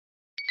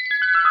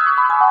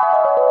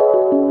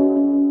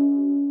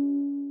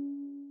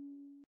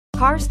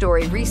Car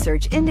Story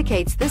research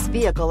indicates this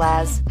vehicle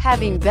as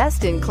having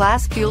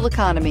best-in-class fuel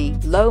economy,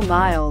 low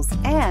miles,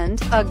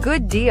 and a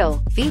good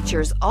deal.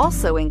 Features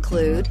also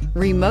include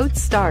remote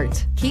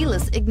start,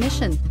 keyless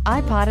ignition,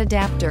 iPod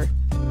adapter,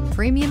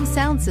 premium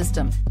sound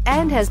system,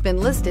 and has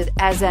been listed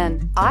as an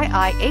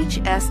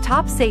IIHS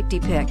top safety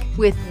pick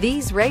with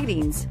these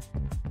ratings.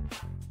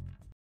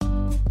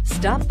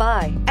 Stop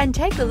by and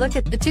take a look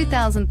at the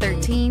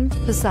 2013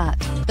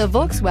 Passat. The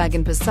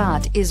Volkswagen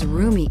Passat is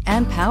roomy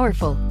and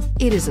powerful.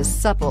 It is a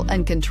supple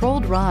and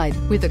controlled ride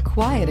with a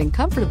quiet and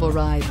comfortable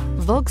ride.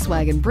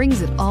 Volkswagen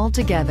brings it all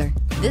together.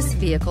 This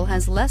vehicle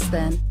has less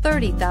than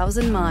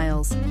 30,000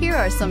 miles. Here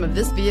are some of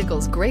this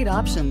vehicle's great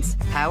options: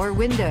 power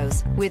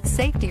windows with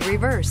safety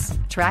reverse,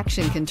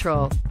 traction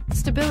control,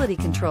 stability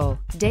control,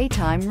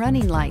 daytime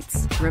running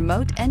lights,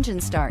 remote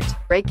engine start,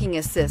 braking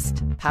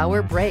assist,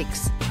 power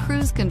brakes,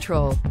 cruise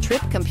control,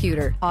 trip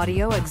computer,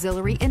 audio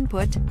auxiliary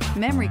input,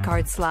 memory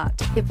card slot.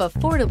 If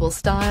affordable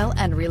style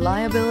and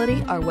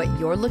reliability are what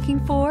you're looking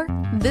for,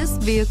 this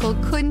vehicle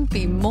couldn't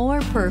be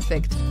more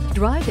perfect.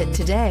 Drive it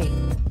today.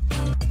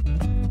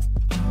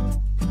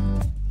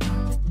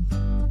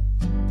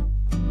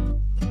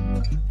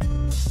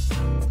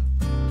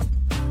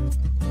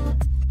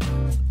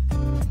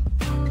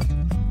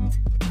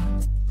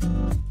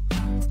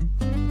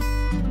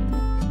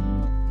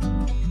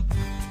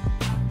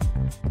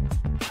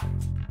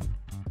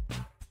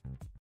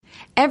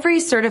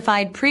 Every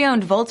certified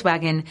pre-owned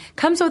Volkswagen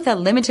comes with a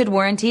limited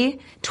warranty,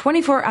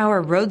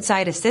 24-hour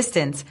roadside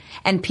assistance,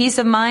 and peace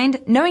of mind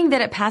knowing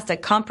that it passed a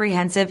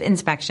comprehensive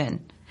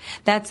inspection.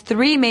 That's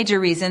 3 major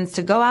reasons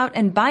to go out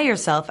and buy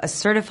yourself a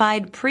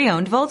certified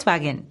pre-owned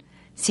Volkswagen.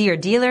 See your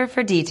dealer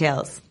for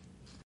details.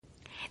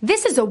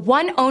 This is a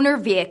one-owner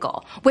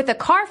vehicle with a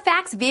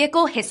Carfax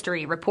Vehicle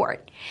History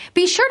Report.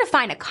 Be sure to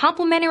find a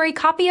complimentary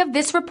copy of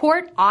this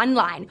report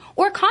online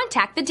or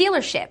contact the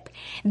dealership.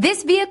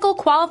 This vehicle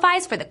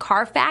qualifies for the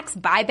Carfax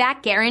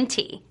Buyback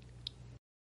Guarantee.